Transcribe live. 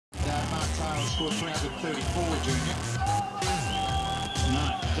Taylor scored 334, Junior. No,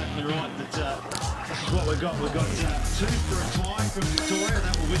 exactly right. But this is what we've got. We've got 2 for a tie from Victoria.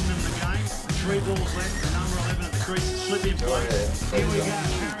 That will win them the game. 3 balls left. The number 11 at the crease. Slip in play. Here we go.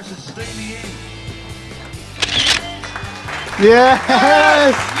 Harris is steaming in.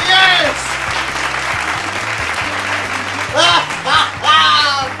 Yes! Yes!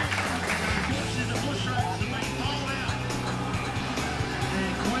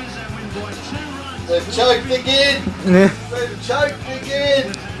 They've choked again! They've choked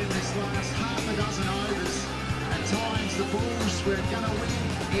again! In this last half a dozen overs, at times the Bulls were going to win.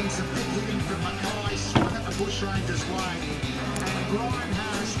 It's a big hitting from Mackay, swung at the Bushrangers' way. And Ryan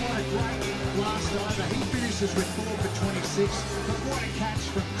Harris, what a great last over. He finishes with 4 for 26. But what a catch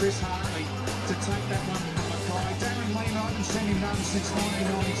from Chris Hartley to take that one from Mackay. Darren Lima, I haven't seen him run since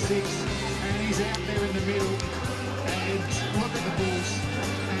 1996. And he's out there in the middle. And look at the Bulls.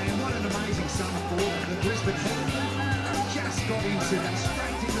 And what an amazing summer for them. The Brisbane Heat just got into that,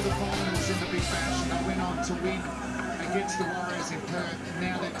 straight into the finals in the big bash. They went on to win against the Warriors in Perth, and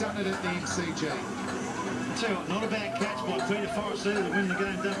now they've done it at the MCG. I'll tell you what, not a bad catch by Peter Forrest either to win the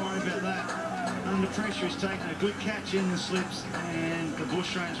game. Don't worry about that. Under pressure, he's taken a good catch in the slips, and the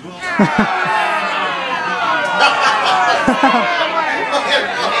Bushrangers well.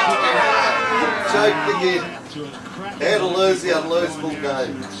 Choked again. How to lose the unlosable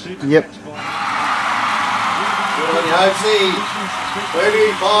game. Yep. Good on you, Hopesy.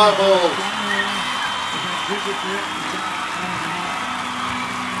 25 balls.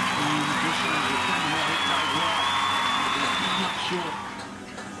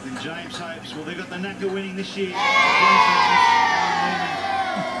 And James hopes, well, they've got the knacker winning this year.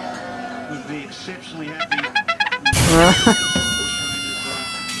 Would be exceptionally happy.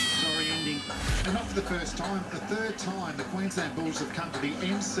 Sorry ending. And not for the first time, the third time the Queensland Bulls have come to the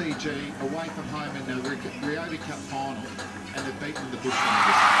MCG away from home in the Ryobi Cup final, and they've beaten the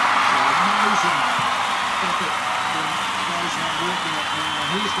Bushrangers. So amazing effort from those men working it now.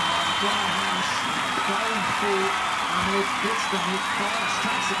 Here's the man, Brian Harris, going full, and it gets the hit. Forrest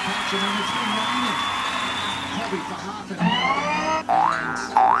takes the catch, and then it's been raining probably for half an hour. And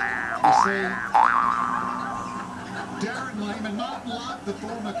you see Darren Lehman, Martin Love, the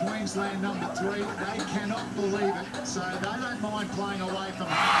former Queensland number 3, they cannot believe it, so they don't mind playing away from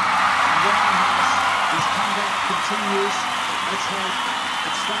home. And Ryan Harris, his comeback continues. Let's hope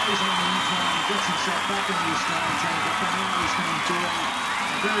it stays on the incline and gets himself back in the Australian team, but for now he's going to enjoy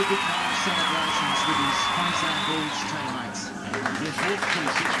a very big night of celebrations with his Queensland Bulls teammates. Their fourth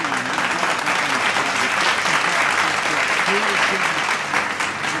 26 win.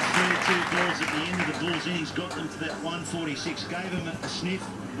 32 balls at the end of the Bulls innings got them to that 146, gave them a sniff,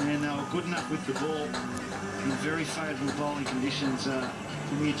 and they were good enough with the ball in very favourable bowling conditions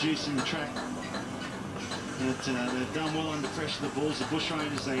when you're juicing the track. But they've done well under pressure, the Bulls. The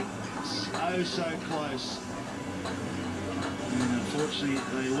Bushrangers, they so close. And unfortunately,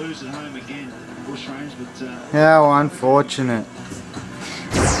 they lose at home again, the Bushrangers, but... How unfortunate.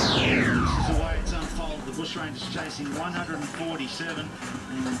 This is the way it's unfolded. The Bushrangers chasing 147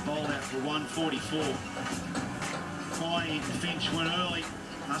 and bowled out for 144. Finally, Finch went early.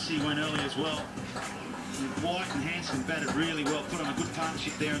 Hussey went early as well. White and Hanson batted really well, put on a good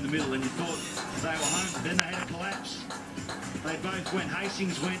partnership there in the middle, and you thought they were home. Then they had a collapse. They both went.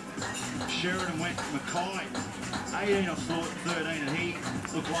 Hastings went, Sheridan went, Mackay. 18 off 13, and he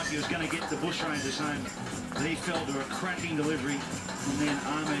looked like he was going to get the Bushrangers home. But he fell to a cracking delivery, and then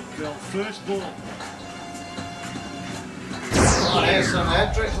Ahmed fell. First ball.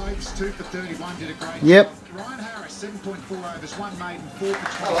 Hopes 2 for 31, did a great Yep. job. Ryan Harris, 7.4 overs, 1 maiden, 4 for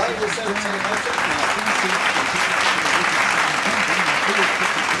 20.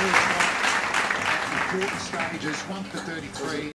 Important stages, 1 for 33.